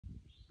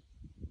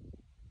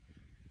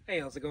Hey,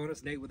 how's it going?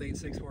 It's Nate with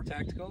 864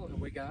 Tactical, and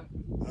we got...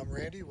 I'm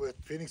Randy with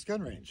Phoenix Gun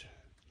Range,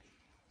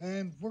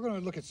 and we're going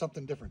to look at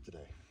something different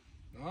today.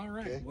 All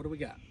right, Okay. What do we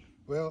got?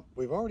 Well,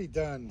 we've already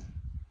done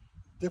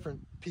different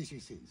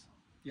PCCs.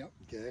 Yep.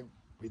 Okay,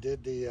 we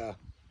did the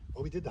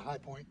High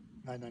Point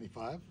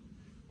 995,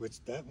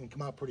 which that one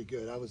came out pretty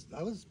good. I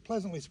was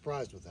pleasantly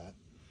surprised with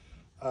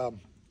that.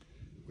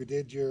 We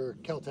did your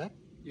Kel-Tec.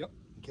 Yep.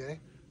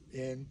 Okay,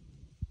 and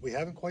we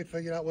haven't quite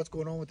figured out what's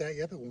going on with that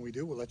yet, but when we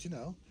do, we'll let you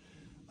know.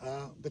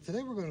 But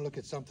today we're going to look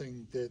at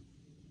something that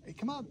it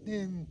came out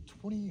in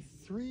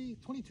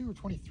 22 or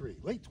 23,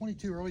 late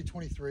 22, early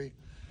 23.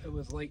 It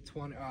was late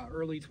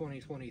early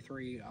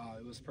 2023.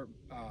 It was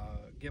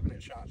given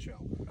at SHOT Show.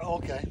 Oh,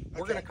 okay.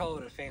 We're going to call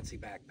it a fancy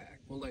backpack.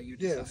 We'll let you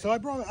decide. Yeah, so I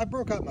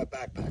broke out my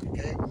backpack,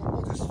 okay?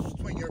 We'll just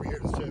swing over here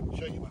to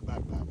show you my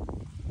backpack.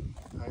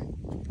 All right.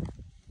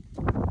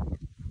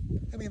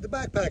 I mean, the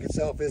backpack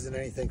itself isn't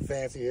anything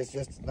fancy. It's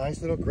just a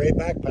nice little gray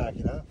backpack,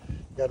 you know?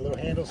 Got little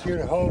handles here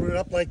to hold it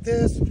up like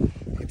this.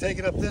 You can take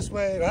it up this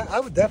way. I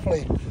would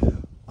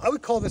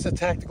call this a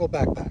tactical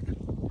backpack,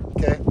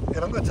 okay?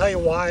 And I'm going to tell you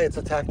why it's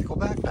a tactical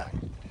backpack.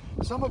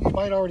 Some of you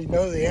might already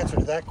know the answer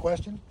to that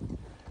question,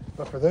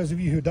 but for those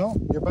of you who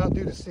don't, you're about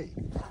due to see.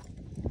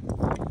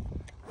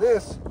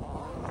 This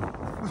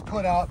was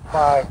put out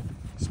by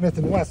Smith &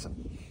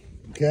 Wesson,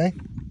 okay?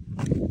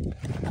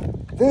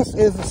 This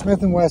is the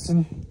Smith &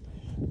 Wesson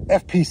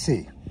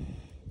Fpc.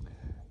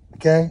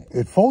 Okay,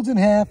 it folds in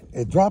half,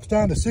 it drops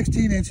down to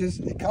 16 inches,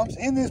 it comes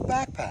in this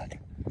backpack.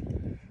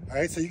 All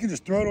right, so you can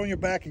just throw it on your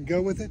back and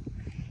go with it.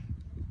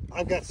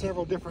 I've got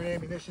several different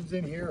ammunitions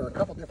in here, or a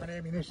couple different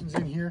ammunitions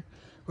in here.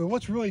 But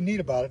what's really neat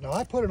about it, now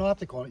I put an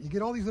optic on it. You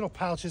get all these little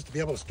pouches to be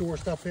able to store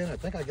stuff in. I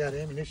think I got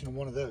ammunition in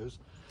one of those.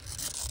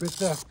 But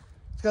it's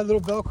got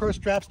little Velcro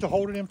straps to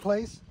hold it in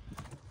place.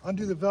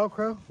 Undo the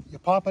Velcro, you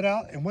pop it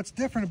out. And what's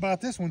different about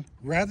this one,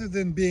 rather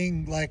than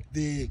being like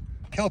the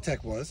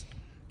Kel-Tec was,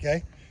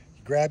 okay?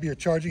 Grab your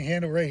charging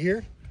handle right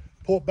here,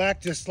 pull it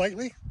back just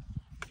slightly,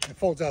 it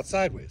folds out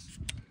sideways,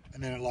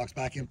 and then it locks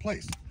back in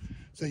place.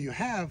 So you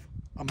have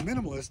a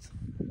minimalist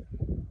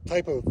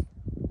type of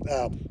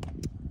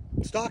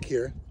stock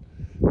here,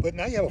 but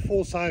now you have a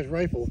full-size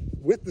rifle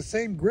with the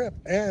same grip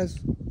as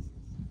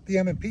the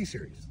M&P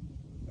series,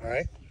 all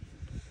right?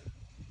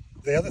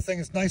 The other thing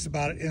that's nice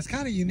about it, and it's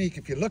kind of unique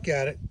if you look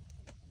at it,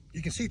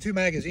 you can see two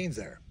magazines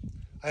there.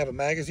 I have a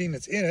magazine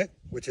that's in it,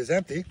 which is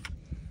empty,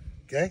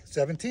 okay,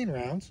 17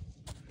 rounds.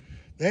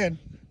 Then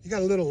you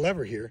got a little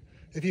lever here.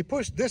 If you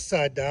push this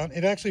side down,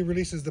 it actually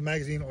releases the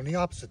magazine on the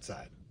opposite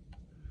side.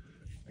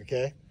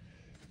 Okay?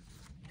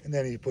 And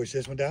then if you push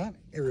this one down,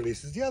 it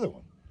releases the other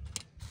one.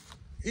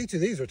 Each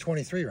of these are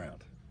 23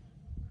 round.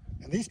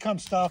 And these come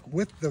stock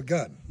with the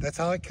gun. That's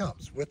how it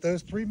comes, with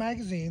those 3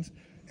 magazines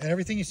and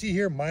everything you see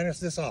here minus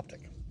this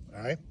optic.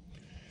 All right?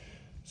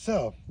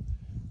 So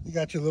you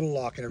got your little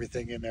lock and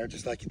everything in there,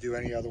 just like you do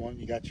any other one.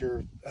 You got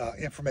your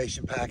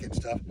information packet and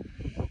stuff.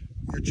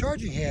 Your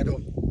charging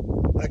handle,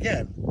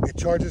 again, it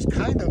charges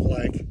kind of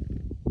like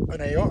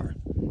an AR,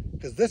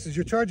 because this is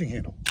your charging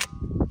handle.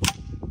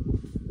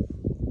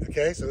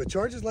 Okay, so it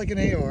charges like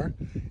an AR.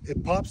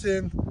 It pops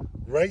in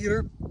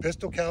regular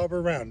pistol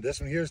caliber round.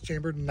 This one here is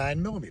chambered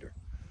 9mm.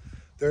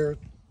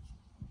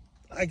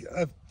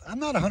 I'm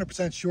not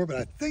 100% sure, but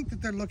I think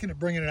that they're looking at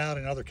bringing it out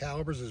in other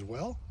calibers as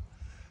well.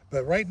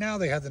 But right now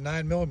they have the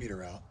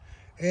 9mm out.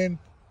 And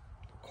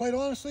quite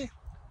honestly,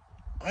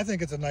 I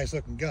think it's a nice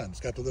looking gun. It's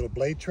got the little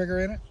blade trigger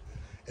in it.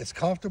 It's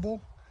comfortable.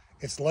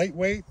 It's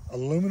lightweight,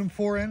 aluminum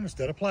forend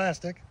instead of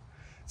plastic.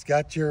 It's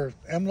got your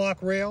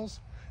M-LOK rails.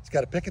 It's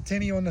got a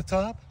Picatinny on the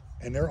top,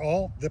 and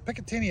the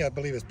Picatinny I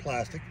believe is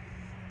plastic.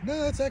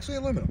 No, it's actually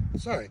aluminum.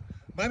 Sorry,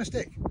 my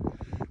mistake.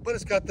 But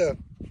it's got the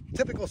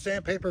typical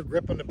sandpaper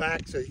grip on the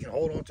back so you can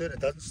hold onto it. It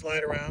doesn't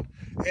slide around,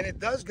 and it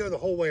does go the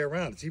whole way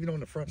around. It's even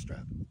on the front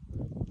strap.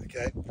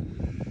 Okay,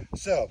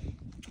 so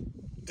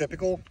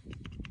typical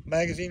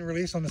magazine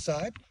release on the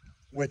side,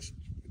 which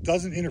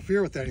doesn't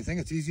interfere with anything.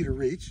 It's easy to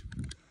reach.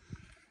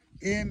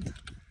 And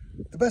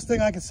the best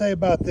thing I can say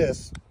about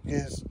this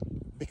is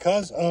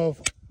because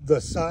of the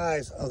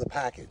size of the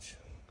package,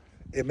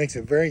 it makes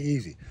it very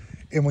easy.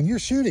 And when you're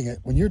shooting it,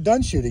 when you're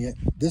done shooting it,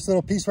 this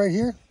little piece right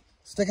here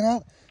sticking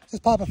out,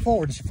 just pop it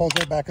forward and she folds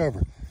right back over.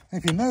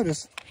 And if you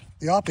notice,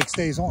 the optic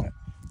stays on it.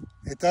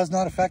 It does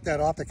not affect that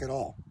optic at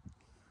all.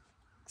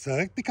 So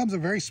it becomes a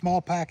very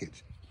small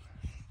package.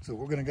 So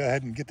we're going to go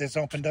ahead and get this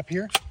opened up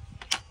here.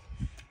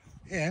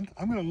 And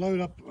I'm going to load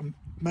up a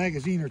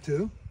magazine or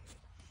two.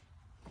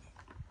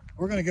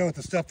 We're going to go with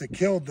the stuff that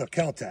killed the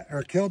Kel-Tec,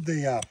 or killed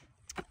the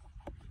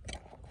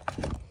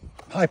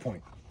High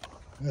Point.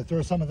 I'm going to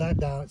throw some of that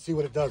down and see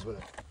what it does with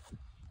it.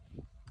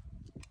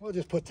 We'll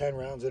just put 10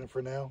 rounds in it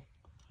for now.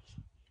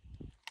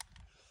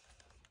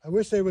 I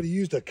wish they would have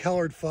used a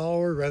colored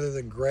follower rather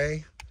than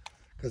gray,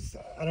 because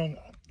I don't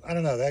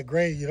know, that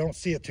gray, you don't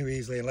see it too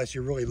easily unless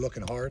you're really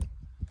looking hard.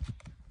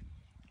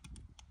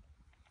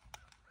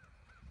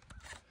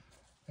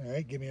 All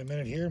right, give me a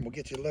minute here and we'll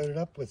get you loaded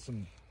up with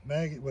some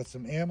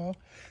ammo.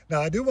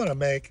 Now I do want to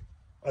make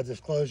a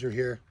disclosure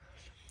here.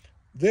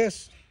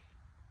 This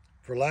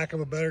for lack of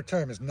a better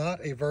term, is not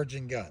a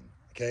virgin gun.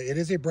 Okay, it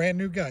is a brand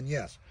new gun,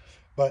 yes.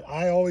 But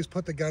I always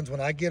put the guns,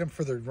 when I get them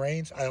for the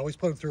range, I always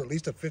put them through at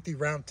least a 50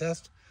 round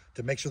test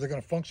to make sure they're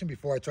going to function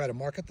before I try to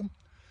market them.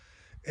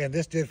 And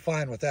this did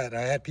fine with that.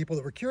 I had people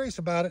that were curious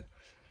about it,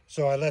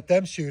 so I let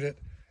them shoot it.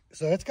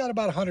 So it's got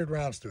about 100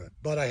 rounds to it,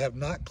 but I have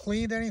not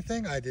cleaned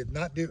anything. I did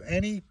not do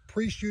any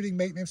pre-shooting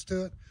maintenance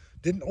to it.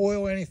 Didn't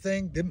oil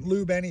anything, didn't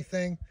lube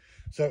anything.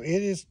 So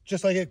it is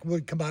just like it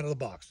would come out of the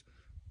box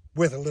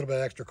with a little bit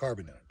of extra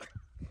carbon in it.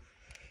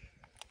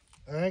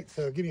 All right,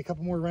 so give me a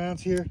couple more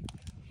rounds here.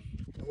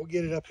 We'll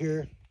get it up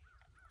here.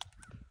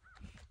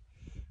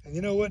 And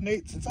you know what,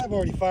 Nate? Since I've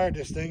already fired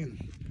this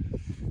thing,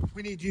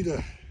 we need you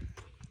to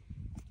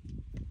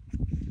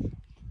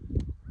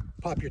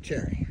pop your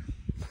cherry.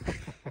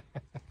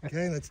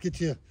 Okay, let's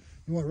get you.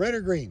 You want red or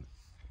green?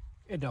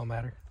 It don't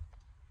matter.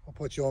 I'll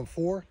put you on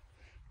 4.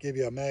 Give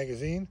you a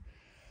magazine.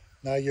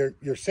 Now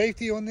your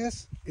safety on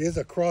this is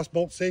a cross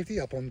bolt safety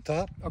up on the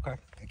top. Okay.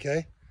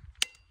 Okay.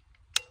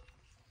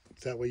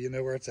 So that way you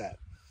know where it's at.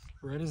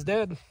 Red is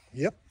dead.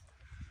 Yep.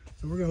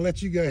 So we're gonna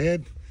let you go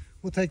ahead.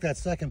 We'll take that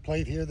second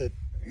plate here that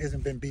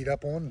hasn't been beat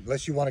up on,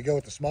 unless you want to go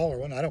with the smaller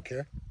one. I don't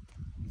care.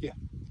 Yeah.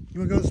 You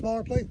want to go with the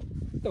smaller plate?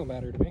 Don't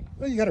matter to me.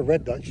 Well, you got a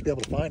red dot. You should be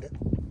able to find it.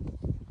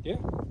 Yeah.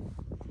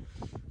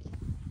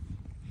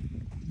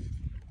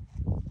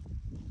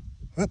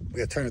 Well, we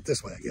gotta turn it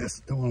this way, I guess.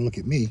 Don't want to look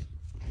at me.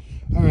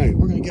 All right,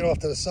 we're gonna get off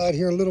to the side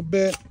here a little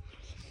bit.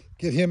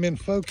 Get him in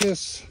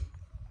focus.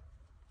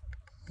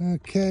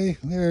 Okay,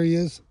 there he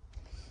is.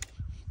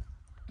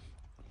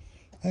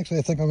 Actually,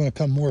 I think I'm gonna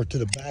come more to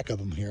the back of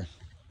him here.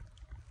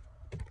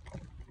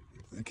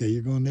 Okay,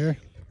 you're going there?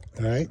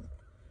 All right.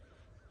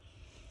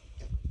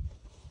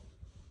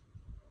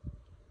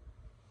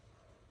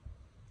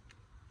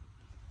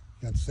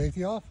 Got the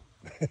safety off?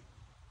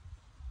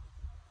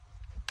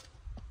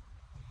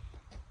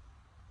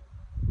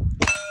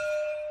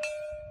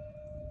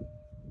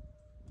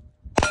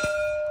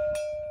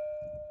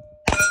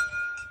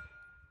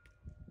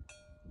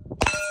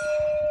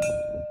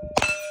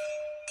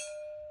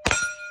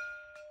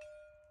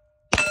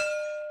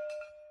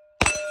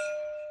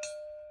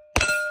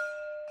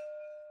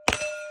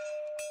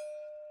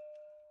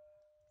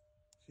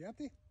 She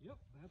empty? Yep,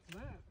 that's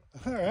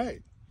that. All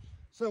right.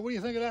 So what do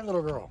you think of that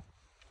little girl?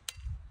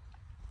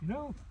 You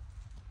know,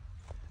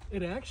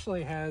 it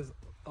actually has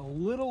a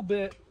little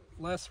bit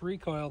less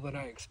recoil than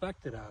I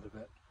expected out of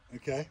it.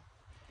 Okay.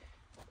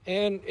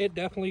 And it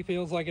definitely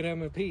feels like an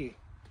M&P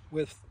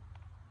with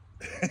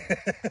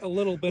a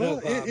little bit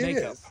of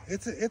makeup.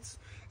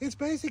 It's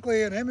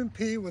basically an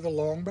M&P with a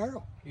long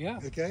barrel. Yeah.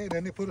 Okay, and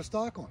then they put a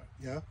stock on it.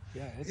 Yeah.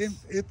 Yeah.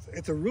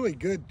 It's a really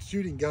good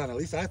shooting gun. At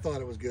least I thought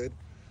it was good.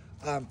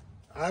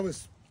 I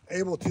was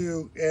able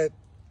to, at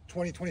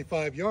 20,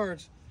 25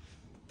 yards,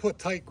 put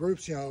tight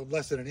groups, you know,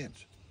 less than an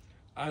inch.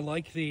 I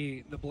like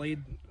the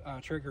blade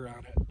trigger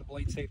on it, the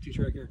blade safety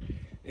trigger.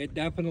 It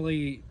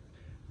definitely,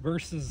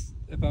 versus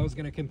if I was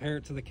going to compare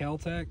it to the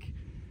Kel-Tec,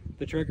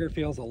 the trigger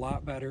feels a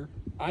lot better.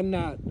 I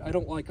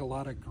don't like a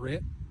lot of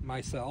grit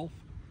myself.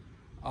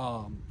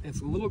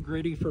 It's a little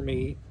gritty for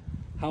me.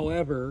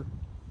 However,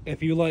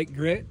 if you like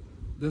grit,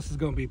 this is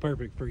going to be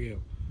perfect for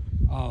you.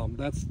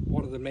 That's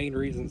one of the main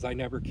reasons I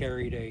never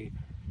carried a,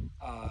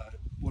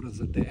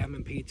 the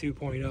M&P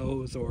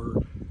 2.0s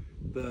or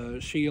the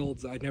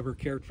Shields. I never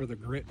cared for the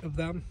grit of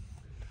them.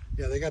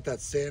 Yeah, they got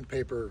that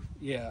sandpaper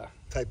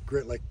type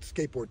grit, like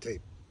skateboard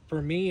tape.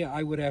 For me,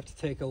 I would have to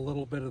take a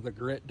little bit of the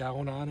grit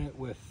down on it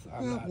with,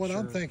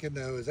 I'm thinking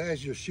though is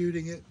as you're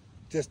shooting it,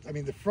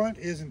 the front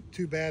isn't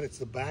too bad, it's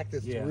the back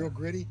that's real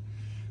gritty.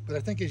 But I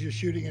think as you're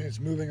shooting it, it's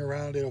moving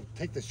around, it'll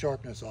take the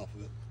sharpness off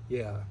of it.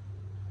 Yeah.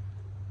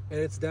 And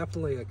it's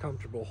definitely a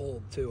comfortable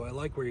hold too. I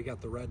like where you got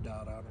the red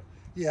dot on it.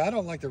 Yeah, I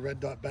don't like the red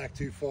dot back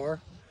too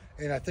far.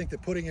 And I think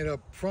that putting it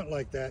up front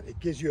like that, it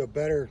gives you a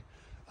better,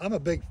 I'm a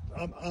big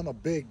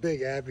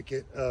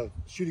advocate of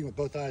shooting with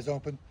both eyes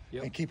open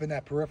and keeping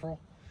that peripheral.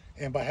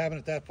 And by having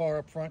it that far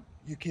up front,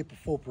 you keep a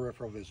full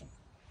peripheral vision.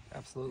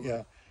 Absolutely.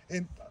 Yeah.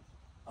 And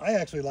I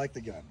actually like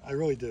the gun. I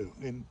really do.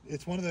 And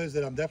it's one of those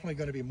that I'm definitely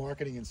going to be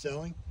marketing and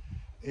selling.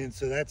 And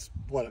so that's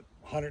what,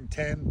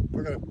 110.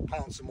 We're going to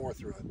pound some more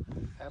through it.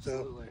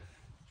 Absolutely. So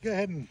go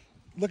ahead and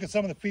look at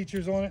some of the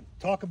features on it.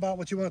 Talk about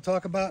what you want to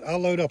talk about. I'll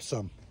load up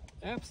some.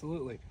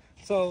 Absolutely.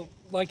 So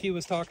like he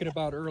was talking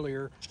about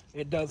earlier,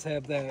 it does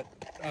have that,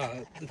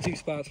 the 2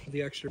 spots for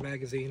the extra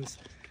magazines,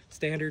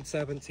 standard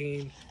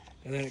 17.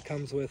 And then it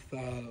comes with,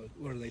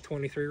 what are they,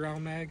 23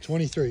 round mags?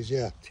 23s,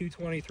 yeah. 2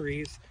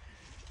 23s.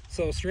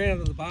 So straight out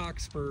of the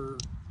box for,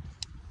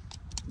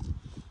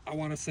 I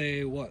want to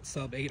say, what,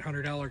 sub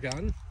 $800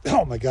 gun?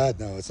 Oh my God,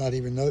 no, it's not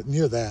even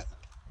near that.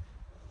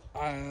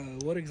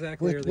 What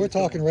exactly are they? We're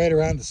talking right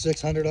around the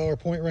 $600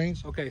 point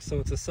range. Okay, so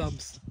it's a sub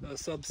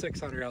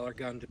 $600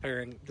 gun,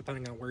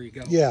 depending on where you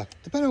go. Yeah,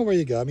 depending on where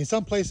you go. I mean,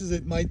 some places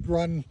it might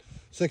run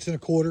 6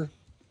 1/4.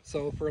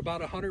 So for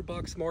about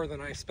 $100 more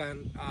than I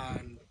spent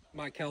on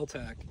my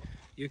Kel-Tec,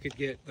 you could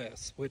get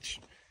this, which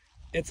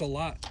it's a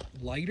lot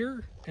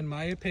lighter in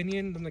my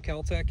opinion than the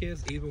Kel-Tec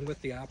is, even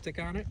with the optic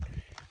on it.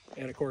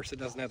 And of course, it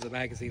doesn't have the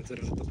magazines in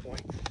it at the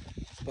point.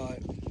 But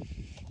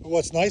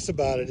what's nice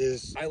about it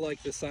is I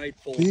like the side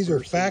fold. These are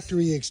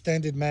factory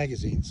extended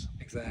magazines.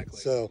 Exactly.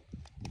 So,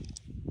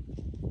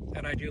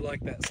 and I do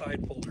like that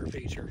side folder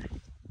feature.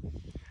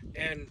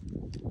 And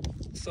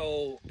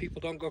so people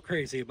don't go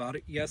crazy about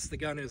it. Yes, the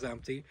gun is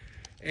empty,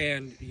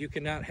 and you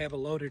cannot have a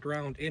loaded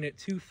round in it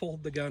to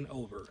fold the gun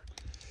over.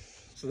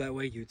 So that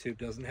way YouTube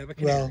doesn't have a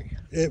canary.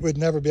 Well, it would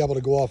never be able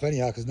to go off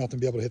anyhow because nothing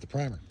would be able to hit the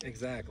primer.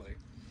 Exactly.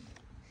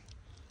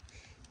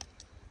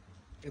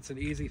 It's an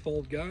easy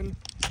fold gun.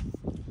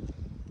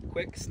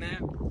 Quick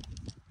snap.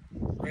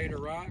 Ready to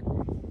rock.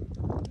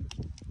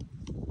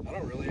 I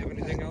don't really have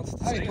anything else to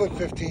say. I didn't put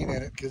 15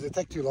 in it because it'd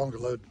take too long to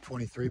load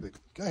 23, but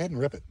go ahead and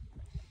rip it.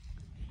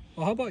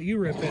 Well, how about you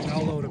rip it and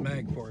I'll load a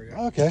mag for you?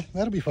 Okay,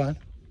 that'll be fine.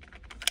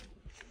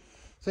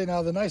 See,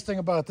 now the nice thing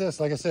about this,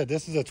 like I said,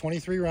 this is a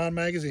 23 round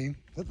magazine.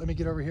 Let me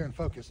get over here and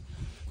focus.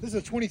 This is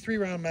a 23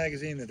 round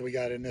magazine that we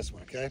got in this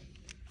one, okay?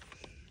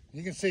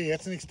 You can see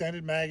it's an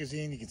extended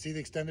magazine. You can see the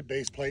extended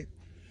base plate.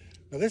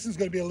 Now this is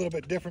going to be a little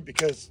bit different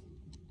because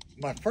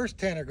my first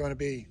 10 are going to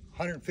be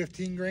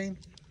 115 grain.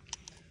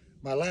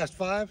 My last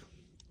 5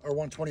 are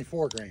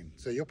 124 grain.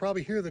 So you'll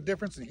probably hear the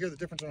difference and hear the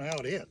difference on how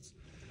it hits.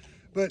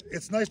 But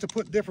it's nice to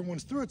put different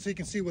ones through it so you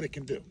can see what it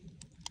can do.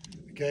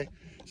 Okay,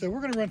 so we're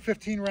going to run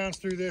 15 rounds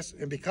through this,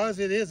 and because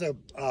it is a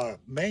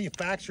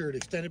manufactured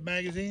extended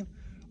magazine,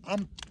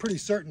 I'm pretty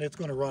certain it's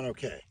going to run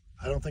okay.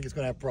 I don't think it's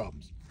going to have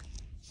problems.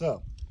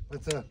 So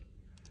let's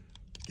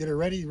get her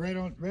ready,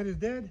 ready to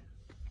dead.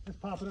 Let's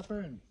pop it up there,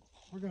 and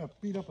we're going to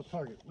feed up a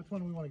target. Which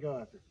one do we want to go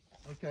after?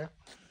 Okay,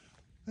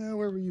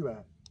 where were you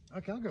at?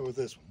 Okay, I'll go with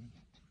this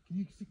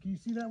one. Can you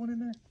see that one in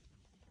there?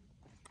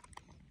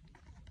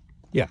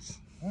 Yes.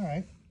 All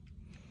right.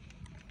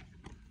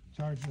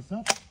 Charge this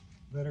up.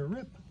 Let her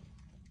rip.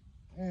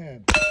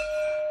 And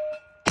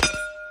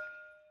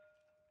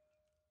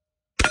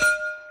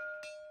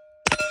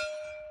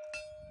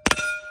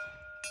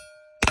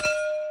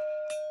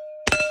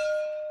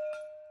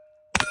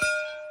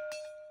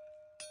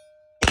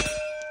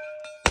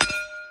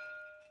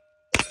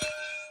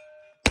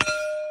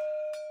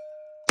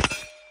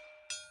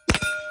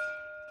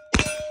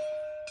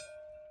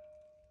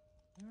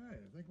all right,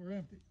 I think we're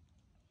empty.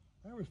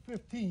 That was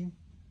 15,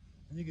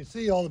 and you can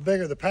see all the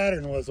bigger the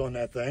pattern was on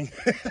that thing.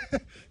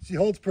 She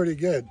holds pretty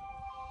good.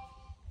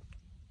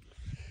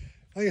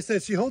 Like I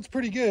said, she holds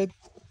pretty good.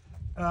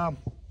 I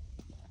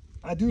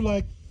do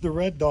like the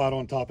red dot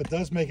on top. It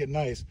does make it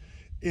nice.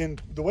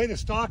 And the way the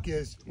stock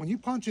is, when you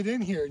punch it in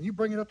here and you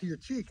bring it up to your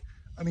cheek,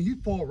 I mean, you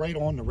fall right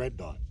on the red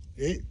dot.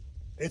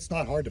 It's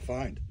not hard to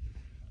find.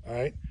 All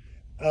right.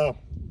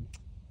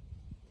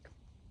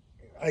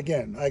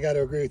 Again, I got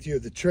to agree with you.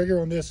 The trigger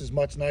on this is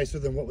much nicer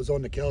than what was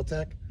on the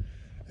Kel-Tec.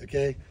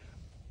 Okay.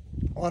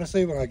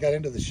 Honestly, when I got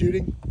into the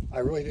shooting, I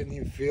really didn't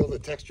even feel the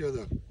texture of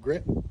the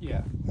grit.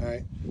 Yeah. All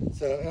right.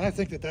 So, and I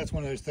think that that's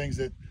one of those things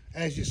that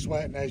as you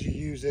sweat and as you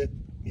use it,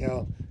 you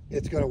know,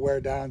 it's going to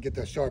wear down, get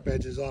the sharp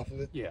edges off of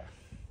it. Yeah.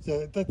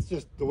 So that's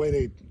just the way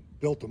they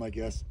built them, I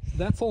guess.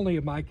 That's only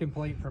my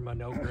complaint from a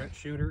no grit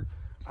shooter.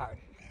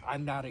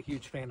 I'm not a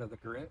huge fan of the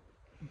grit,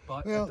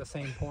 but Well, at the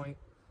same point,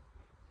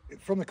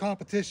 from the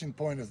competition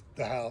point of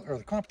the house, or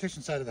the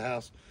competition side of the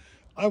house,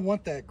 I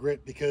want that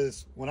grit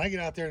because when I get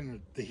out there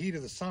in the heat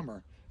of the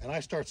summer and I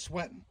start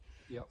sweating,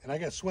 yep, and I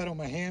got sweat on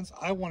my hands,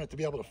 I want it to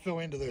be able to fill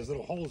into those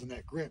little holes in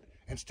that grit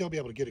and still be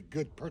able to get a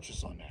good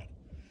purchase on that.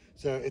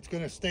 So it's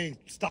going to stay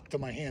stuck to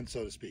my hand,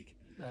 so to speak.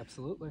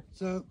 absolutely.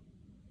 So,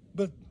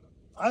 but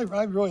I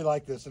really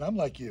like this, and I'm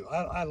like you.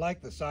 I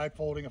like the side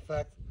folding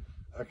effect.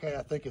 Okay,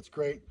 I think it's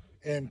great.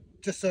 And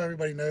just so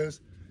everybody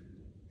knows,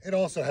 it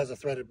also has a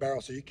threaded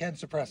barrel, so you can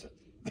suppress it.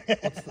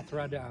 What's the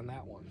thread on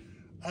that one?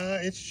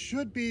 It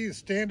should be a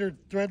standard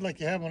thread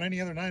like you have on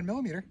any other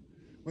 9mm,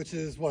 which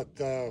is what,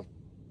 I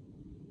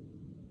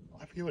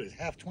forget what it is,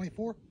 half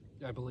 24?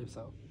 I believe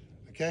so.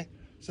 Okay,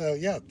 so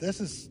yeah, this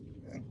is,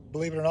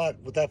 believe it or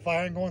not, with that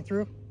firing going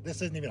through,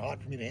 this isn't even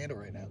hot for me to handle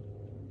right now.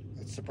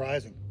 It's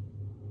surprising.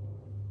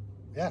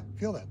 Yeah,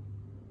 feel that.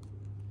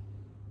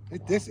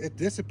 It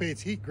dissipates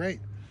heat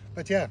great.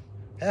 But yeah,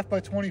 half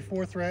by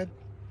 24 thread,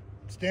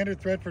 standard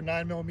thread for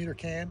 9mm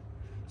can.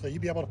 So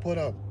you'd be able to put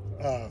a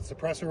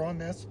suppressor on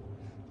this,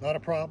 not a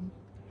problem.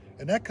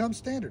 And that comes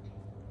standard.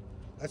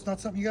 That's not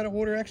something you got to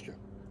order extra.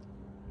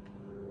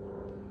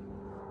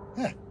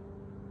 Yeah.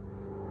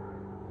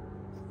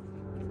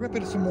 Rip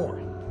it some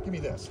more. Give me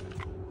this.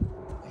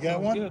 You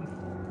got Sounds one?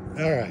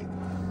 good. All right.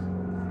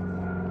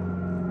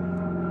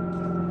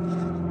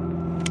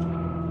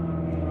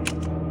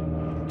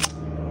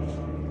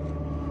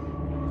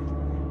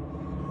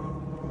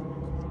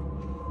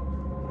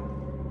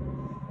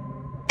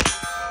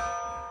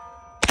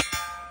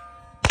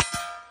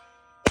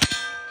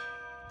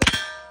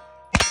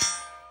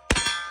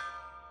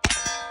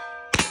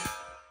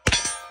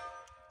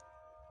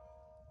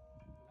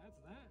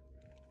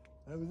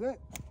 That was it.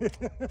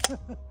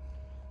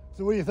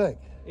 So what do you think?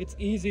 It's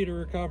easy to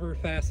recover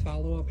fast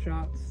follow-up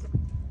shots.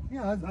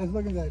 Yeah, I was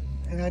looking at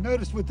that, and I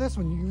noticed with this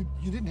one,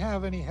 you didn't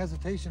have any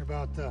hesitation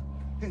about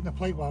hitting the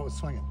plate while it was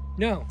swinging.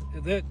 No,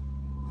 that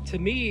to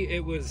me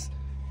it was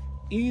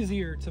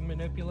easier to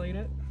manipulate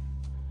it.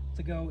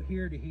 To go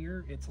here to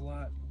here, it's a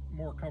lot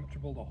more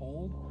comfortable to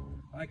hold.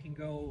 I can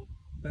go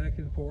back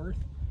and forth.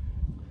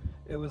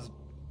 It was,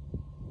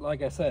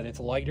 like I said, it's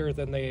lighter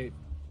than the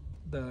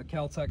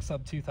Caltech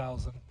Sub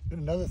 2000. And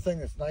another thing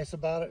that's nice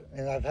about it,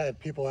 and I've had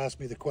people ask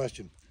me the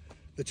question,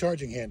 the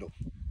charging handle.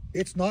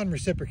 It's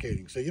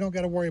non-reciprocating, so you don't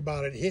got to worry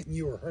about it hitting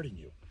you or hurting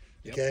you.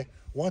 Yep. Okay?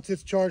 Once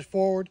it's charged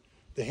forward,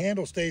 the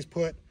handle stays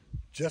put,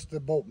 just the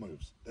bolt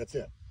moves. That's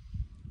it.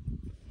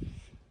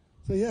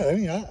 So yeah, I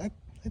mean,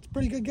 it's a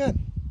pretty good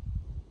gun.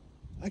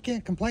 I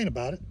can't complain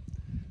about it.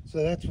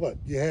 So that's what,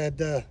 you had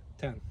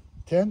 10.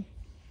 10?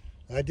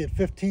 I did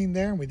 15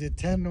 there, and we did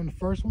 10 on the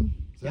first one.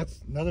 So Yep.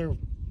 that's another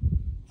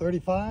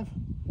 35.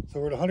 So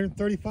we're at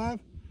 135.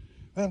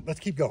 Well, let's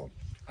keep going.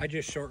 I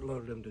just short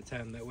loaded them to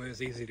 10. That way it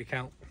was easy to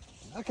count.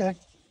 Okay.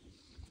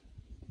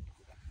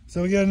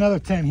 So we got another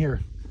 10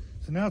 here.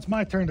 So now it's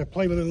my turn to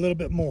play with it a little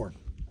bit more.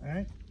 All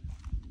right.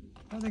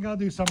 I think I'll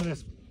do some of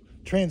this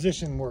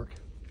transition work.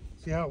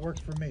 See how it works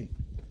for me.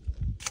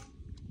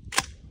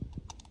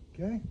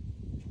 Okay.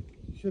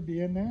 Should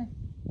be in there.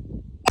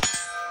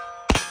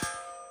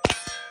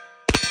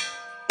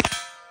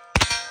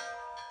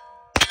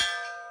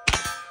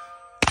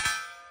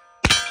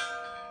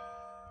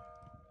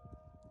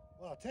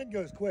 Wow, 10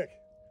 goes quick.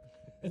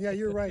 Yeah,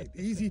 you're right.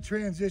 Easy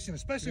transition,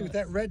 especially with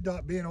that red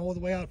dot being all the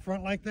way out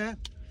front like that.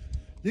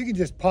 You can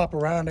just pop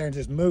around there and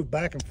just move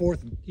back and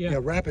forth at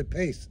a rapid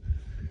pace.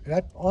 And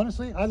that,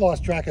 honestly, I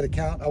lost track of the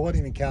count. I wasn't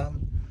even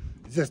counting.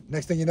 It's just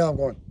next thing you know, I'm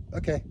going,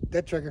 okay,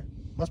 dead trigger.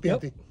 Must be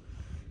empty.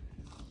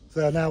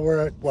 So now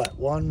we're at what,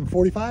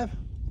 145?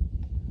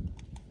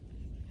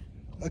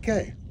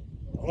 Okay.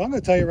 Well, I'm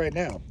going to tell you right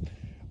now,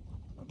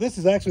 this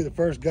is actually the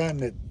first gun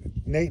that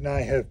Nate and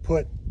I have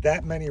put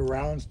that many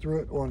rounds through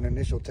it on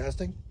initial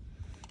testing.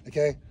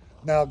 Okay.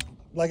 Now,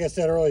 like I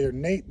said earlier,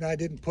 Nate and I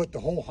didn't put the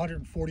whole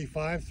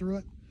 145 through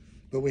it,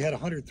 but we had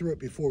 100 through it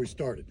before we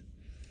started.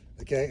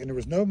 Okay. And there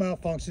was no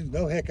malfunctions,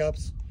 no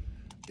hiccups.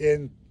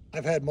 And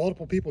I've had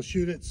multiple people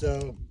shoot it,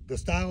 so the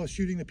style of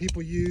shooting that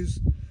people use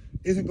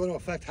isn't going to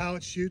affect how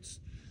it shoots.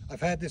 I've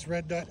had this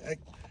red dot,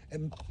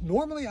 and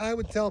normally I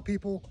would tell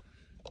people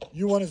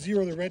you want to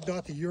zero the red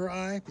dot to your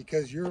eye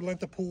because your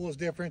length of pull is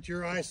different,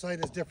 your eyesight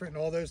is different,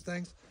 and all those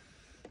things.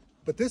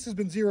 But this has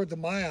been zeroed to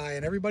my eye,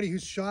 and everybody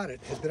who's shot it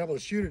has been able to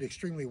shoot it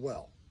extremely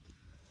well.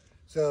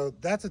 So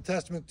that's a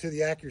testament to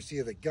the accuracy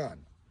of the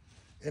gun.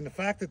 And the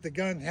fact that the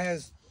gun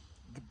has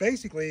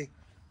basically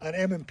an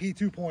M&P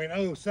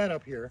 2.0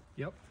 setup here.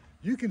 Yep.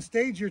 You can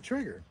stage your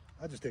trigger.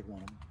 I'll just take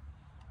one of them.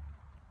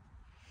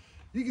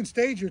 You can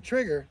stage your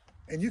trigger,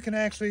 and you can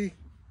actually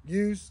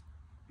use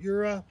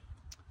your,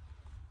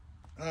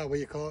 what do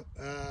you call it?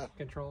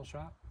 Control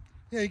shot.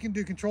 Yeah, you can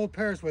do controlled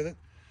pairs with it.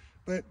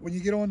 But when you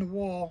get on the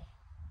wall,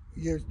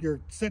 you're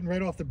sitting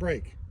right off the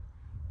brake.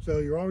 So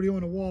you're already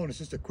on the wall, and it's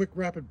just a quick,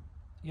 rapid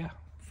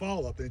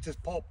follow-up, and it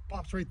just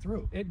pops right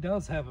through. It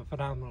does have a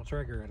phenomenal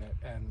trigger in it,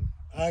 and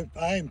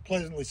I am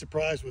pleasantly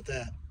surprised with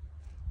that.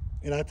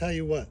 And I tell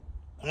you what,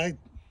 I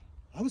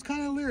was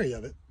kind of leery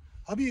of it.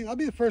 I'll be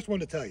the first one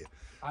to tell you.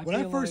 When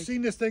I first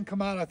seen this thing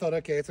come out, I thought,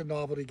 okay, it's a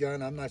novelty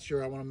gun. I'm not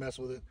sure I want to mess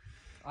with it.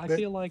 I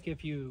feel like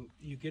if you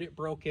get it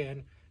broke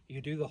in, you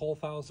do the whole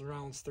 1,000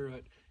 rounds through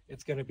it,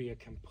 it's going to be a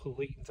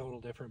complete and total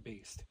different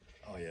beast.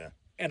 Oh yeah.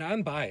 And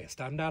I'm biased.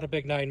 I'm not a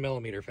big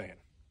 9mm fan.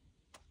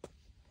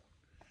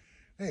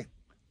 Hey,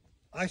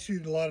 I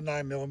shoot a lot of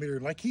 9mm,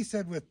 and like he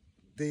said with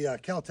the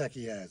Caltech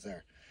he has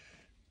there,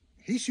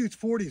 he shoots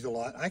 40s a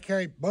lot. I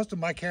carry, most of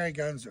my carry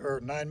guns are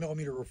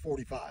 9mm or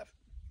 45.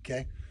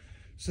 Okay,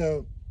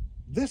 so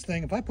this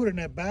thing, if I put it in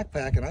that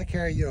backpack and I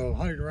carry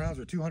 100 rounds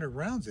or 200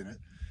 rounds in it,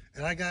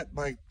 and I got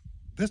my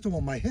pistol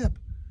on my hip,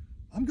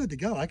 I'm good to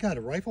go. I got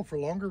a rifle for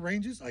longer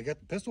ranges. I got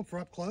the pistol for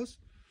up close.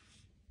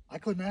 I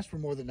couldn't ask for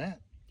more than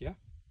that. Yeah.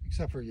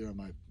 Except for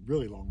my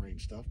really long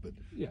range stuff, but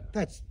yeah,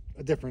 that's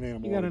a different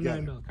animal. You got altogether.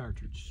 a 9mm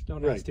cartridge.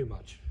 Don't ask too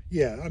much.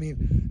 Yeah, I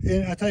mean,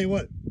 and I tell you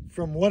what,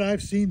 from what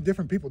I've seen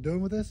different people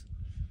doing with this,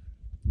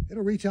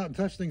 it'll reach out and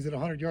touch things at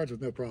 100 yards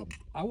with no problem.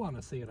 I want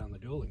to see it on the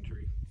dueling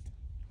tree.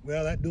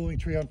 Well, that dueling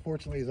tree,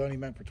 unfortunately, is only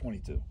meant for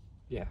 22.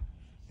 Yeah.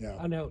 Yeah.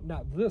 I know,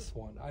 not this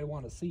one. I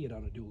want to see it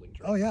on a dueling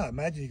tree. Oh yeah,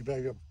 imagine you could be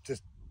able to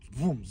just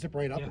boom, zip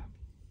right up Yeah. it.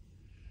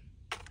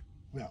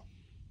 Well,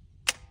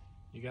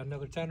 you got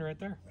another 10 right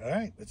there. all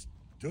right, let's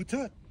do it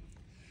to it.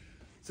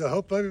 So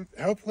hopefully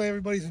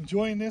everybody's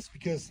enjoying this,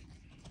 because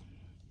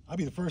I'll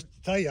be the first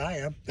to tell you I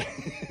am.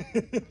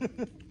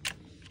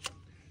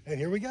 And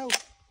here we go.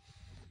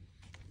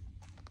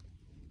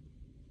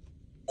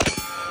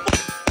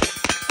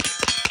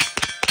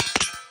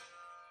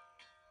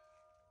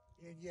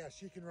 And yeah,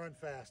 she can run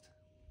fast.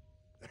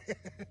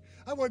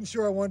 I wasn't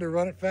sure I wanted to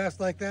run it fast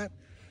like that,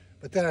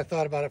 but then I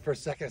thought about it for a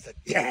second. I said,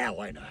 yeah,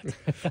 why not?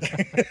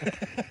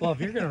 Well, if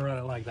you're going to run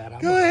it like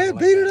that, go ahead,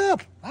 beat it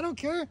up. I don't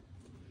care.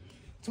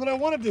 That's what I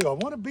want to do. I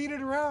want to beat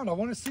it around. I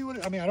want to see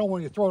what I mean, I don't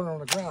want you throwing it on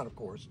the ground, of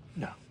course.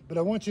 No. But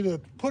I want you to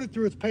put it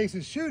through its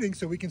paces shooting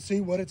so we can see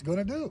what it's going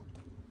to do.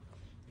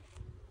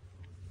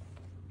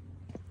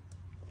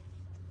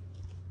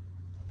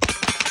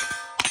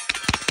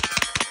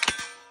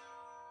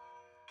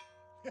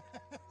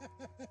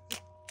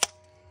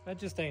 That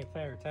just ain't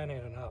fair. 10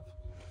 ain't enough.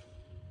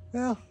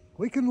 Yeah,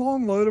 we can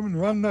long load them and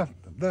run the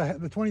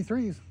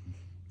 23s.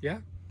 Yeah.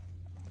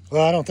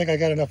 Well, I don't think I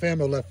got enough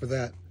ammo left for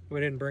that. We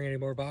didn't bring any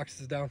more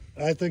boxes down.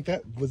 I think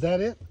was that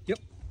it? Yep.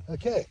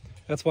 Okay.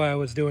 That's why I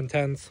was doing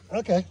 10s.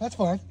 Okay, that's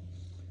fine.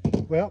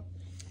 Well,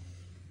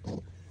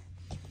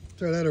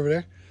 throw that over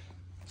there.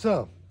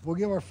 So, we'll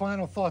give our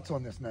final thoughts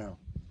on this now.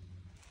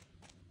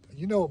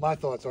 You know what my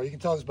thoughts are. You can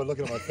tell just by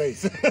looking at my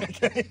face.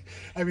 Okay?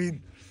 I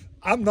mean,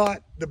 I'm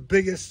not the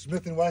biggest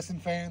Smith & Wesson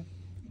fan.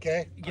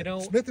 Okay? You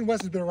know, Smith &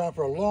 Wesson's been around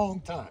for a long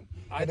time.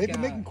 And they've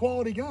been making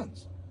quality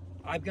guns.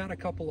 I've got a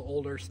couple of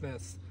older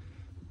Smiths.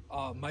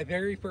 My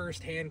very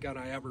first handgun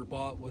I ever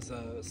bought was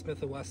a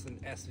Smith &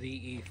 Wesson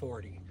SVE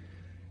 40.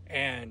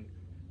 And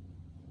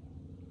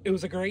it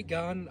was a great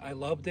gun. I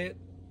loved it.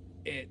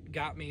 It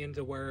got me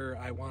into where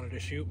I wanted to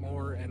shoot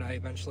more, and I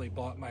eventually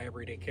bought my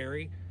everyday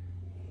carry.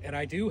 And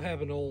I do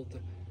have an old,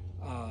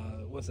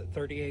 was it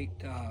 38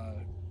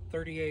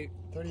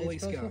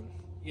 police special? gun?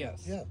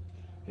 Yes. Yeah.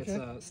 It's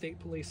a state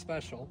police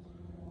special,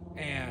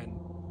 and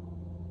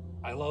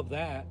I love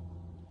that.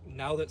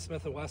 Now that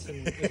Smith &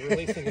 Wesson is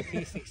releasing a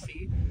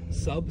PCC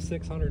sub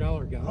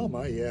 $600 gun. Oh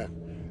my, yeah.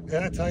 And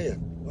I tell you,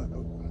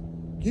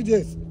 you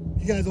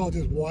guys all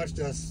just watched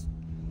us.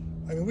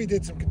 I mean, we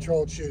did some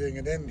controlled shooting,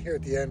 and then here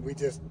at the end, we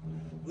just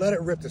let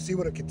it rip to see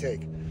what it could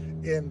take.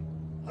 And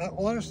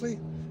honestly,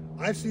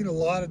 I've seen a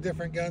lot of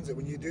different guns that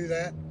when you do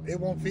that, it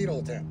won't feed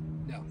all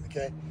 10. No.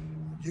 Okay?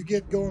 You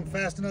get going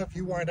fast enough,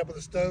 you wind up with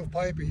a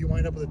stovepipe, or you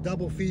wind up with a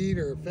double feed,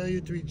 or a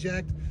failure to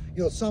eject,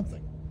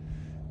 something.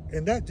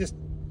 And that just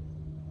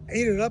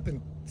ate it up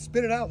and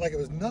spit it out like it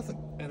was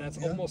nothing. And that's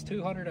almost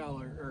 $200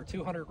 or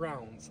 200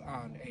 rounds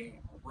on a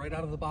right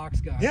out of the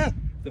box gun. Yeah.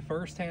 The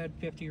first had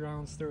 50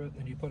 rounds through it,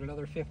 then you put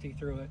another 50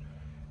 through it,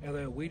 and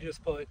then we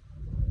just put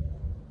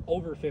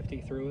over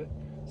 50 through it.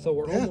 So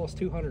we're almost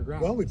 200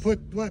 rounds. Well, we put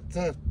what?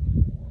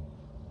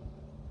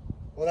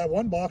 Well, that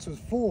one box was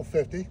full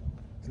 50,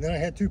 and then I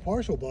had two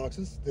partial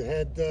boxes that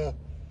had,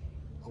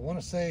 I want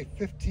to say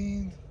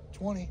 15,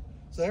 20.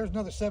 So there's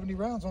another 70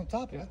 rounds on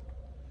top of it.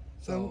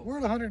 So we're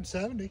at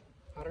 170.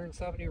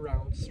 170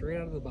 rounds, straight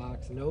out of the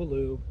box, no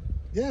lube.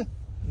 Yeah.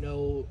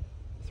 No,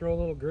 throw a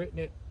little grit in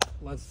it,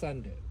 let's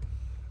send it.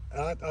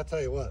 I'll tell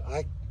you what,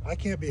 I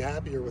can't be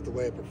happier with the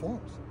way it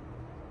performs.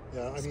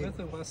 Yeah, I mean,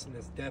 Smith & Wesson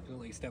has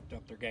definitely stepped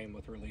up their game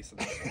with releasing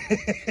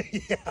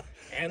this. Yeah.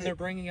 And they're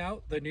bringing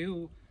out the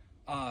new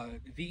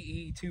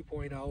VE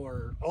 2.0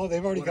 or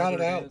they've already got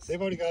it out. Is. They've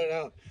already got it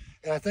out.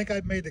 And I think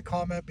I've made the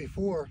comment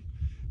before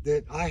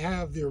that I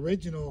have the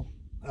original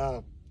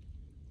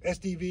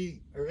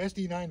SDV or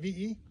SD9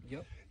 VE.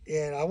 Yep.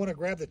 And I want to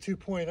grab the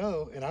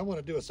 2.0 and I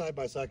want to do a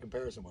side-by-side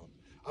comparison with them.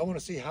 I want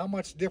to see how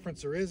much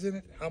difference there is in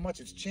it, how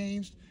much it's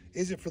changed.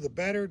 Is it for the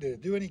better? Did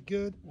it do any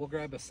good? We'll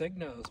grab a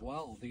Signa as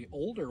well, the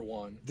older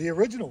one. The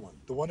original one,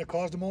 the one that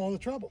caused them all the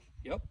trouble.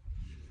 Yep.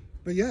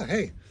 But yeah,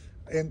 hey,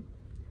 and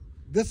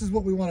this is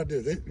what we want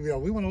to do.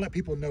 We want to let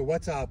people know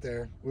what's out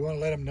there. We want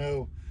to let them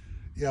know,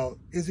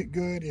 is it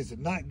good? Is it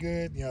not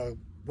good?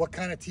 What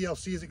kind of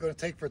TLC is it going to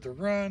take for it to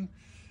run?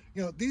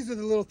 These are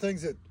the little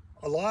things that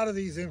a lot of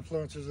these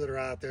influencers that are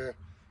out there,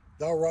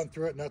 they'll run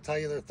through it and they'll tell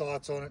you their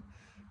thoughts on it.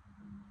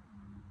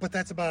 But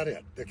that's about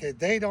it. Okay,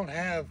 they don't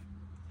have,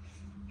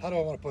 how do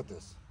I want to put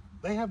this?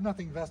 They have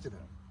nothing vested in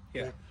them.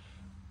 Yeah. Okay?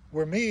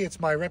 Where me, it's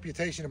my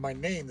reputation and my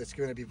name that's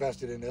going to be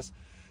vested in this,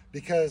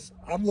 because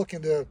I'm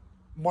looking to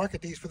market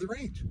these for the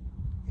range.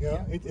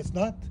 It's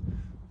not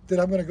that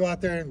I'm going to go out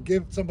there and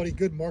give somebody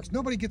good marks.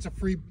 Nobody gets a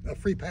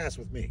free pass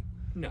with me.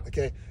 No.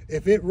 Okay,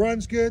 if it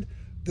runs good,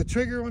 the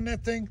trigger on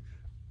that thing,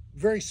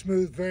 very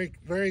smooth, very,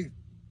 very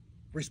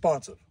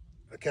responsive.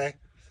 Okay.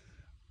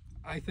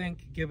 I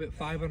think give it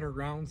 500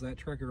 rounds, that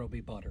trigger will be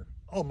butter.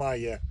 Oh my,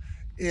 yeah.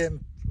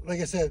 And like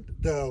I said,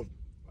 the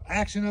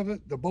action of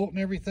it, the bolt and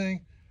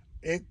everything,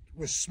 it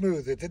was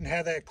smooth. It didn't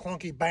have that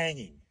clunky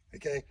banging.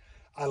 Okay.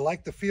 I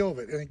like the feel of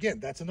it. And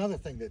again, that's another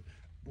thing that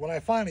when I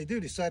finally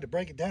do decide to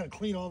break it down and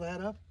clean all that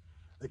up,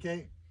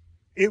 okay,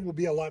 it will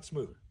be a lot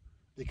smoother,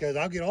 because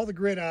I'll get all the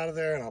grit out of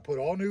there and I'll put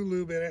all new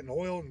lube in it and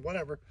oil and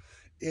whatever,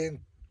 and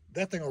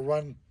that thing will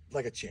run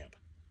like a champ.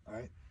 All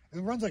right.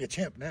 It runs like a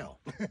champ now.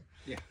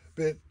 Yeah.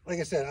 But like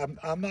I said,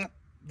 I'm not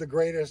the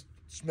greatest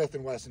Smith &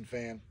 Wesson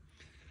fan.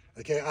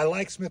 Okay, I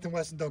like Smith &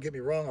 Wesson, don't get me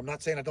wrong. I'm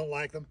not saying I don't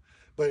like them,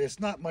 but it's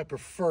not my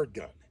preferred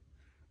gun.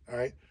 All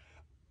right.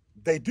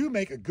 They do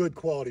make a good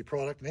quality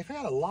product, and they've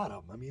had a lot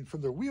of them. I mean,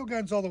 from their wheel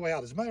guns all the way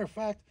out. As a matter of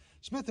fact,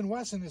 Smith &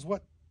 Wesson is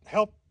what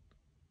helped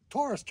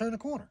Taurus turn the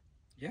corner.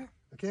 Yeah.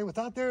 Okay,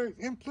 without their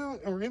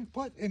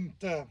input and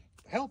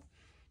help,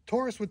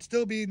 Taurus would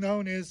still be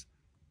known as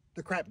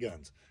the crap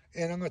guns.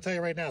 And I'm going to tell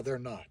you right now, they're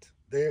not.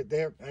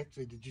 They're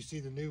actually, did you see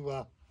the new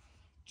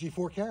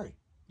G4 carry?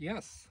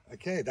 Yes.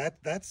 Okay,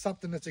 that's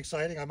something that's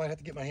exciting. I might have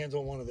to get my hands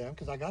on one of them,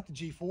 because I got the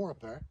G4 up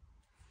there,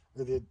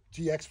 or the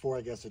GX4,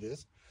 I guess it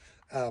is.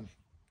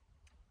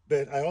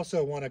 But I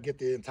also want to get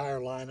the entire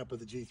lineup of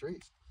the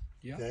G3s.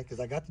 Yeah. Okay, because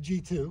I got the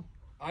G2.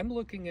 I'm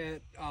looking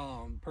at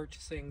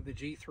purchasing the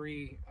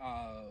G3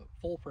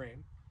 full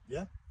frame.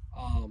 Yeah.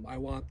 I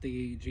want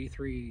the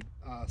G3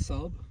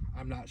 sub.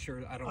 I'm not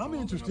sure. I don't know I'm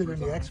all interested in numbers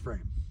the on it.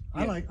 X-frame.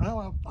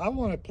 Yeah. I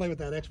want to play with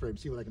that X-frame,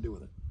 see what I can do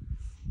with it.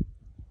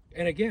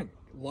 And again,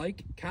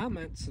 like,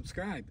 comment,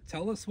 subscribe.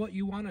 Tell us what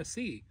you want to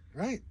see.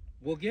 Right.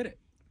 We'll get it.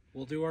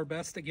 We'll do our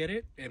best to get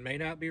it. It may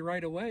not be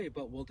right away,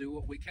 but we'll do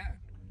what we can.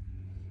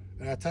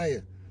 And I tell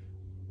you,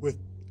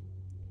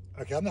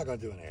 okay, I'm not going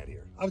to do an ad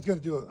here. I was going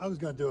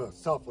to do a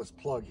selfless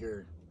plug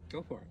here.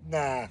 Go for it.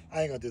 Nah,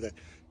 I ain't going to do that.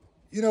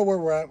 You know where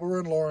we're at. We're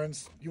in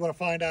Lawrence. You want to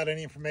find out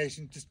any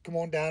information, just come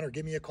on down or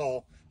give me a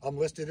call. I'm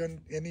listed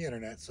in the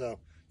internet, so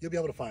you'll be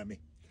able to find me.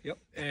 Yep.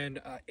 And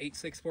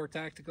 864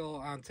 Tactical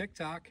on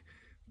TikTok.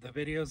 The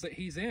videos that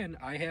he's in,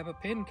 I have a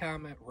pinned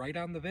comment right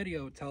on the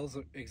video. It tells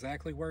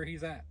exactly where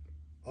he's at.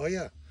 Oh,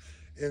 yeah.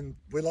 And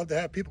we love to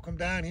have people come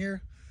down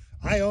here.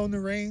 I own the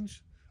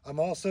range. I'm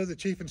also the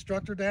chief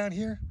instructor down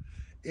here.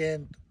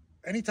 And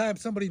anytime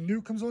somebody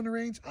new comes on the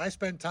range, I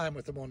spend time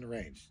with them on the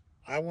range.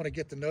 I want to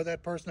get to know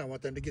that person. I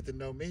want them to get to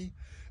know me.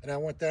 And I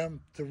want them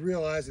to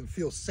realize and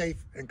feel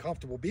safe and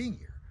comfortable being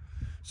here.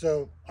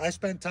 So I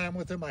spend time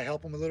with them. I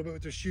help them a little bit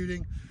with their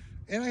shooting.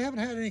 And I haven't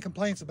had any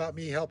complaints about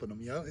me helping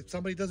them. You know, if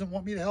somebody doesn't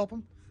want me to help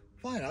them,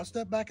 fine, I'll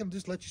step back and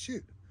just let you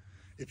shoot.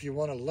 If you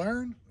want to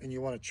learn and you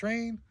want to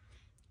train,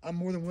 I'm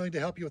more than willing to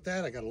help you with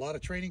that. I got a lot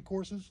of training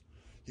courses.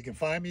 You can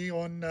find me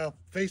on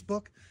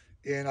Facebook,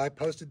 and I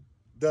posted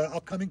the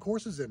upcoming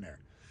courses in there.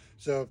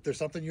 So if there's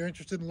something you're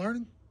interested in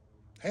learning,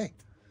 hey,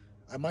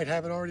 I might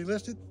have it already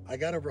listed. I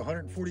got over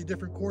 140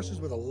 different courses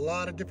with a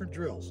lot of different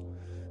drills.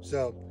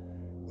 So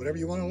whatever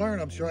you want to learn,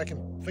 I'm sure I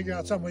can figure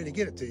out some way to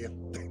get it to you.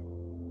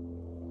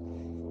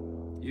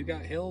 You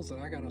got hills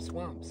and I got a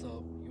swamp,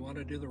 so you want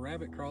to do the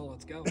rabbit crawl?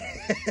 Let's go.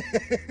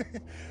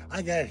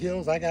 I got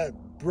hills, I got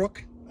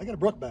brook. I got a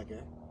brook back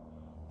there,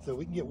 so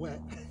we can get wet.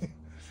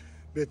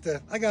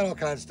 But I got all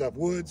kinds of stuff,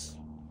 woods,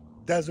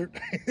 desert.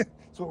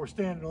 That's what we're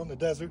standing on, the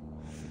desert.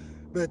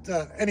 But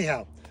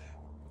anyhow,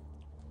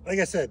 like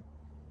I said,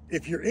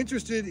 if you're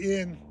interested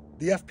in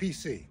the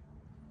FPC,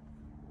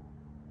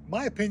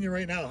 my opinion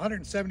right now,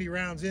 170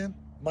 rounds in,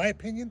 my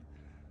opinion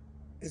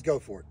is go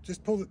for it.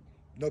 Just pull it,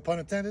 no pun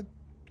intended,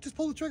 just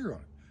pull the trigger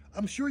on it.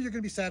 I'm sure you're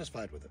going to be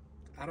satisfied with it.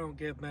 I don't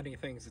give many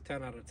things a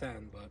 10 out of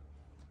 10, but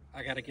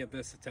I got to give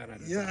this a 10 out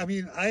of 10. Yeah, I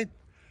mean,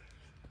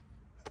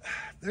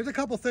 there's a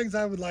couple things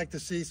I would like to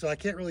see, so I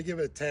can't really give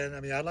it a 10. I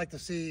mean, I'd like to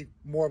see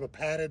more of a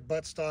padded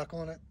buttstock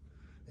on it.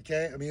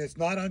 Okay, I mean, it's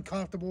not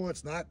uncomfortable.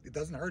 It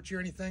doesn't hurt you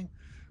or anything,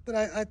 but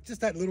I just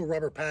that little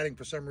rubber padding,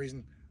 for some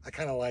reason, I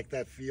kind of like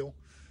that feel.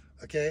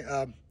 Okay,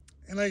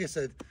 and like I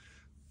said,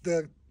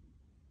 the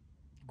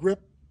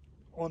grip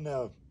on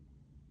the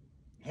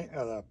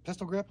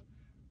pistol grip,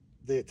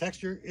 the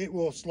texture, it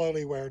will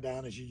slowly wear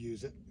down as you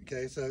use it.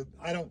 Okay, so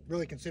I don't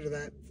really consider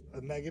that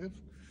a negative.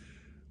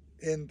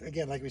 And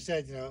again, like we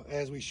said, you know,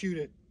 as we shoot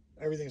it,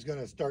 everything's going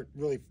to start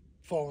really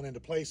falling into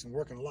place and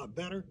working a lot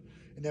better.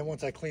 And then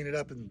once I clean it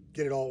up and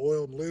get it all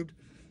oiled and lubed,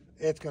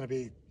 it's going to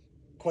be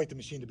quite the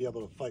machine to be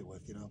able to fight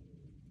with, you know.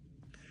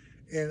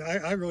 And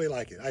I really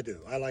like it. I do.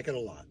 I like it a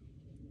lot.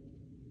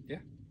 Yeah,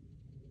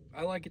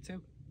 I like it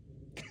too.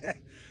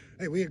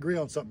 Hey, we agree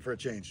on something for a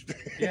change.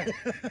 Yeah,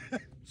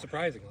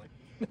 surprisingly.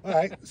 All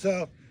right,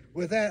 so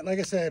with that, like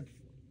I said,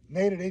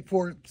 Nate at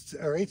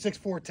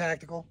 864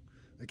 Tactical,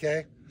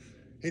 okay?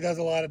 He does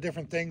a lot of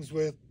different things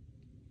with,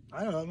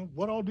 I don't know,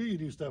 what all do you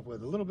do stuff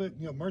with? A little bit,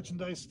 you know,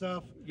 merchandise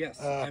stuff?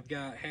 Yes, I've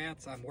got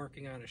hats. I'm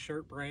working on a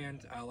shirt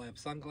brand. I'll have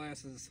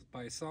sunglasses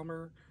by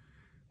summer.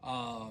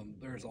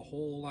 There's a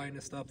whole line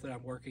of stuff that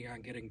I'm working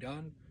on getting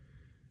done.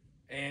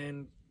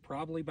 And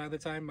probably by the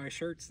time my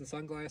shirts and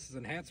sunglasses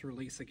and hats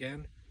release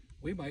again,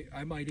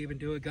 I might even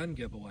do a gun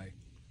giveaway.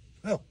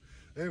 Oh,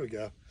 there we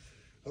go.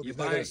 Hope he's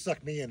not going to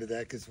suck me into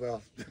that, because,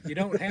 well... You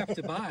don't have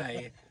to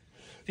buy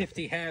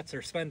 50 hats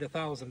or spend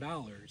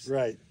 $1,000.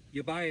 Right.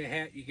 You buy a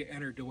hat, you get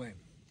entered to win.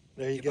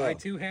 There you go. Buy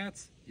 2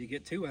 hats, you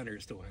get 2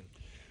 enters to win.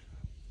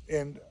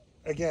 And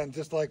again,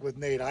 just like with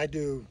Nate,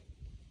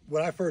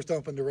 when I first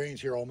opened the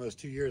range here almost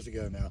 2 years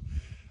ago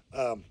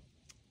now,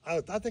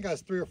 I think I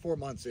was 3 or 4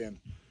 months in,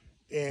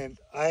 and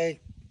I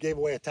gave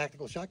away a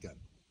tactical shotgun.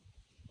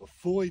 A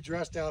fully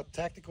dressed out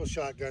tactical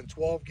shotgun,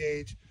 12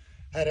 gauge,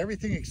 had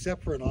everything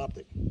except for an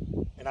optic.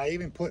 And I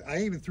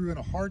even threw in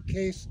a hard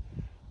case,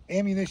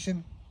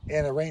 ammunition,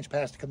 and a range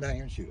pass to come down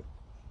here and shoot it.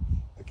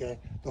 Okay,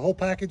 the whole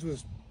package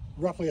was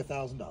roughly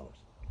 $1,000.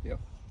 Yep.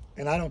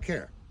 And I don't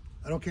care.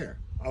 I don't care.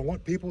 I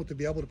want people to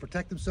be able to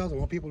protect themselves. I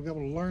want people to be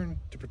able to learn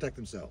to protect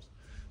themselves.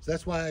 So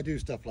that's why I do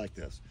stuff like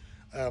this.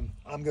 I'm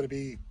going to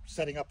be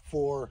setting up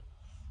for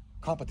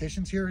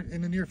competitions here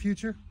in the near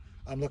future.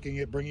 I'm looking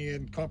at bringing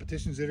in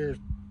competitions that are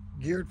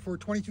geared for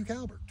 22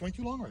 caliber,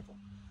 22 long rifle.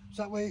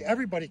 So that way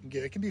everybody can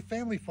get it. It can be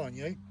family fun.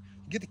 You know, you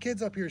get the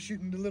kids up here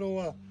shooting the little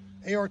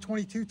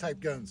AR-22 type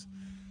guns.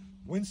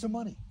 Win some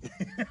money.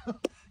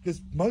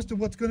 Because most of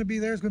what's going to be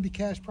there is going to be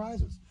cash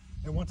prizes.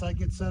 And once I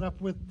get set up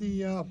with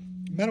the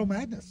Metal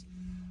Madness,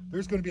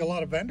 there's going to be a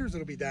lot of vendors that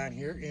will be down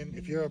here. And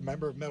if you're a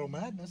member of Metal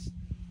Madness,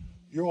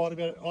 you'll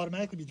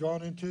automatically be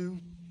drawn into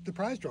the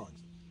prize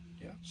drawings.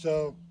 Yeah.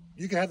 So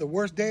you can have the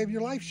worst day of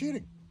your life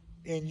shooting.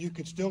 and you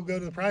could still go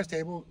to the prize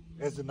table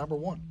as the number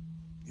one.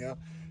 You know,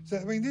 so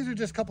I mean, these are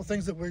just a couple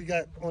things that we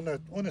got on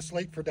the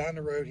slate for down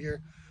the road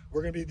here.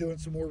 We're going to be doing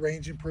some more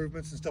range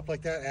improvements and stuff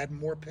like that, adding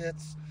more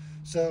pits.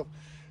 So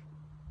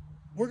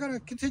we're going to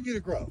continue to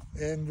grow,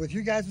 and with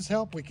you guys'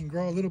 help, we can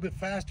grow a little bit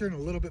faster and a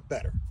little bit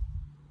better.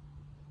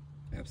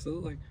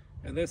 Absolutely.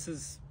 And this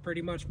is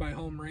pretty much my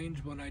home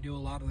range when I do a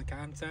lot of the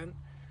content,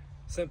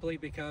 simply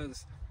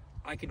because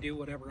I can do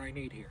whatever I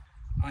need here.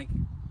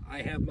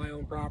 I have my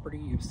own property.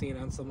 You've seen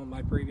on some of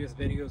my previous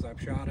videos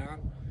I've shot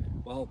on.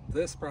 Well,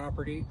 this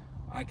property,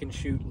 I can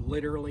shoot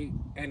literally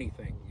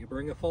anything. You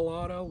bring a full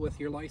auto with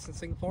your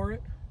licensing for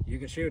it, you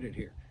can shoot it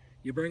here.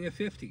 You bring a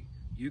 50,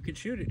 you can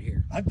shoot it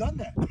here. I've done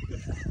that.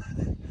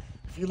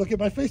 If you look at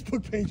my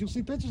Facebook page, you'll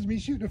see pictures of me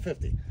shooting a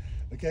 50.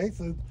 Okay,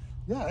 so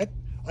yeah,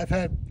 I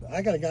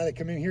got a guy that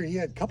come in here, he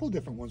had a couple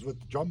different ones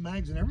with drum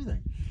mags and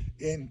everything.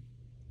 And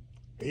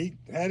he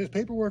had his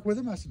paperwork with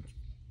him. I said,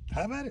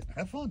 have at it,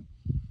 have fun.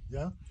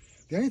 Yeah.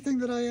 The only thing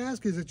that I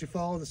ask is that you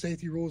follow the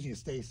safety rules and you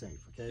stay safe.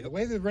 Okay. Yep. The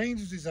way the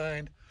range is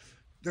designed,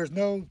 there's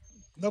no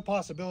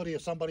possibility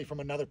of somebody from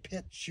another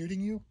pit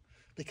shooting you,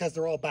 because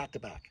they're all back to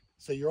back.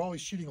 So you're always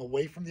shooting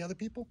away from the other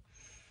people.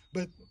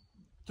 But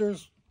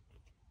there's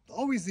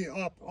always the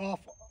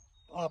off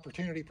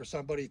opportunity for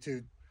somebody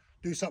to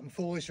do something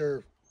foolish,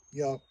 or,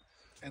 you know.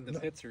 And the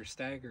pits are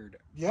staggered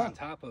on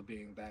top of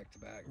being back to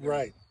back.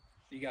 Right.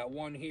 You got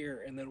one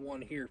here and then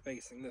one here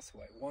facing this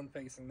way, one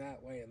facing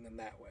that way, and then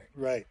that way.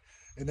 Right.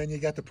 And then you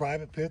got the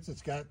private pits.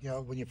 It's got, you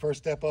know, when you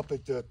first step up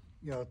at the,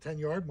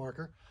 10-yard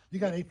marker, you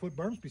got 8-foot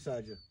berms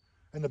beside you,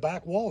 and the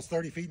back wall is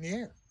 30 feet in the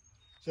air.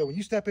 So when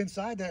you step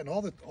inside that, and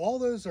all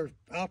those are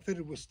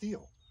outfitted with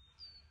steel,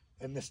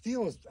 and the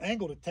steel is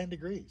angled at 10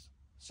 degrees.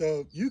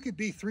 So you could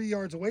be 3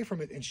 yards away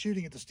from it and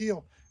shooting at the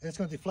steel, and it's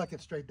going to deflect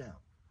it straight down.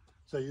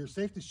 So you're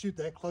safe to shoot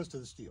that close to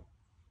the steel.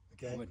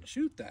 Okay. I wouldn't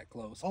shoot that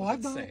close. Oh,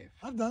 I've done it.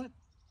 I've done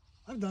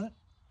it.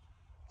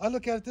 I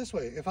look at it this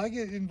way: if I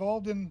get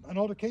involved in an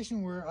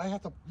altercation where I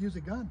have to use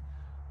a gun,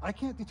 I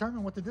can't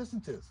determine what the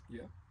distance is.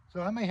 Yeah.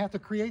 So I may have to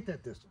create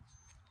that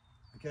distance.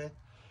 Okay.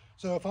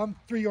 So if I'm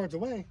 3 yards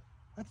away,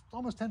 that's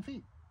almost 10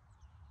 feet.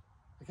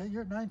 Okay,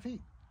 you're at 9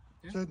 feet.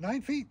 Yeah. So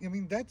 9 feet, I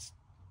mean, that's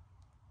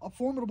a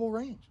formidable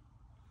range.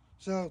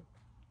 So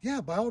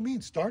yeah, by all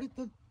means, start at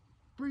the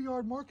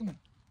 3-yard mark and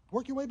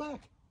work your way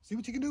back. See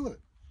what you can do with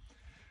it.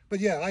 But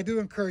yeah, I do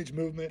encourage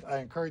movement. I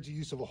encourage the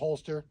use of a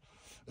holster.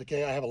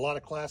 Okay, I have a lot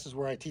of classes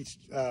where I teach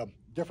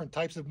different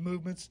types of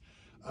movements,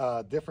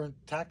 different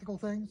tactical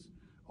things.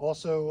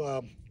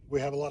 Also, we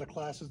have a lot of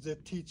classes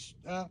that teach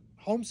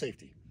home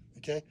safety.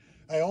 Okay,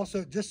 I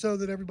also, just so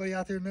that everybody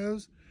out there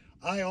knows,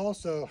 I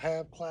also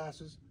have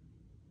classes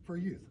for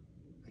youth.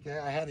 Okay,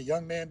 I had a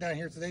young man down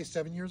here today,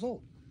 7 years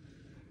old,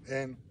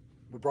 and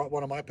we brought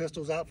one of my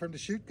pistols out for him to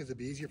shoot because it'd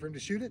be easier for him to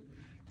shoot it,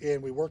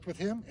 and we worked with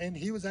him, and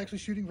he was actually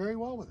shooting very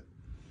well with it.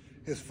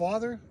 His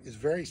father is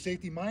very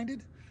safety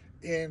minded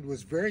and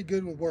was very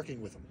good with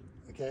working with him.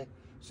 Okay,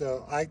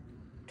 so I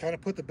kind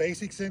of put the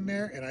basics in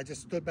there, and I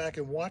just stood back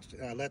and watched,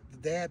 and I let the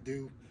dad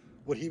do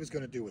what he was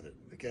going to do with it.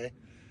 Okay,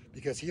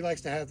 because he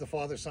likes to have the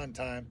father-son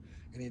time,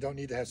 and you don't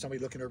need to have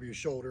somebody looking over your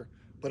shoulder,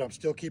 but I'm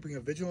still keeping a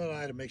vigilant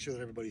eye to make sure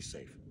that everybody's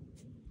safe.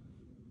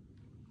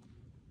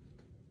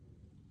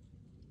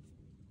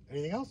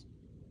 Anything else?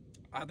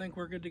 I think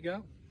we're good to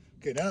go.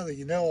 Okay, now that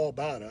you know all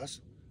about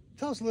us,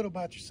 tell us a little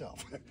about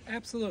yourself.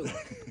 Absolutely.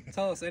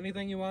 Tell us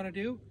anything you want to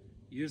do.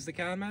 Use the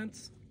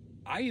comments.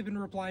 I even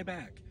reply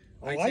back.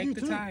 I take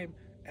the time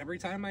every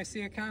time I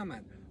see a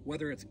comment,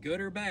 whether it's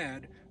good or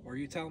bad, or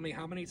you tell me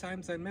how many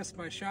times I missed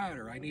my shot,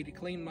 or I need to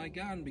clean my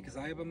gun because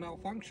I have a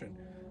malfunction.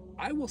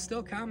 I will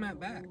still comment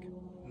back.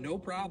 No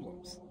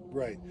problems.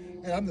 Right.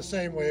 And I'm the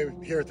same way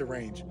here at the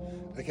range.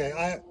 Okay,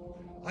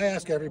 I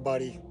ask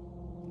everybody,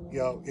 you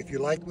know, if you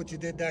liked what you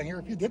did down here,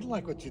 if you didn't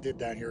like what you did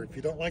down here, if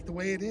you don't like the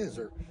way it is,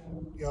 or,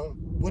 you know,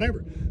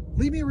 whatever,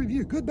 leave me a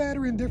review, good, bad,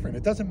 or indifferent.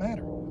 It doesn't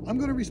matter. I'm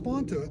going to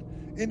respond to it.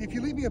 And if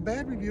you leave me a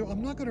bad review,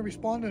 I'm not going to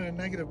respond in a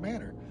negative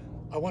manner.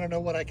 I want to know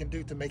what I can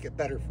do to make it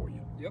better for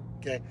you. Yep.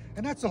 Okay.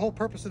 And that's the whole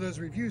purpose of those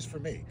reviews for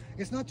me.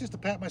 It's not just to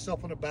pat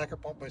myself on the back or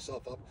pump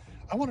myself up.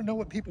 I want to know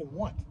what people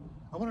want.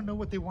 I want to know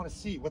what they want to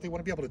see, what they want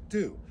to be able to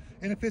do.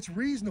 And if it's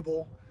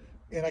reasonable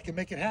and I can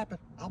make it happen,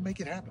 I'll make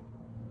it happen.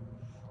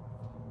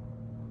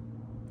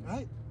 All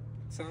right.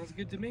 Sounds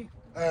good to me.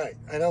 All right.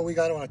 I know we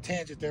got on a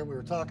tangent there. We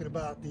were talking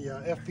about the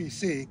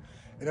FPC,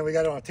 and then we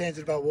got on a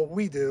tangent about what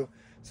we do.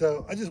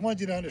 So I just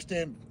wanted you to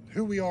understand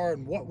who we are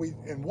and what we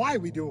and why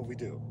we do what we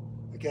do.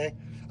 Okay.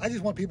 I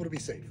just want people to be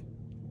safe.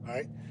 All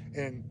right.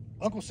 And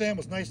Uncle Sam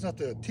was nice enough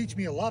to teach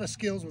me a lot of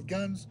skills with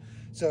guns.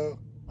 So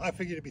I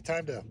figured it'd be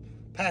time to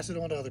pass it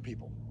on to other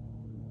people.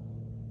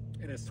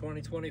 And it's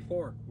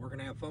 2024. We're going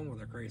to have fun with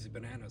our crazy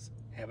bananas.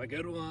 Have a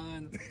good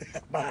one.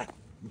 Bye.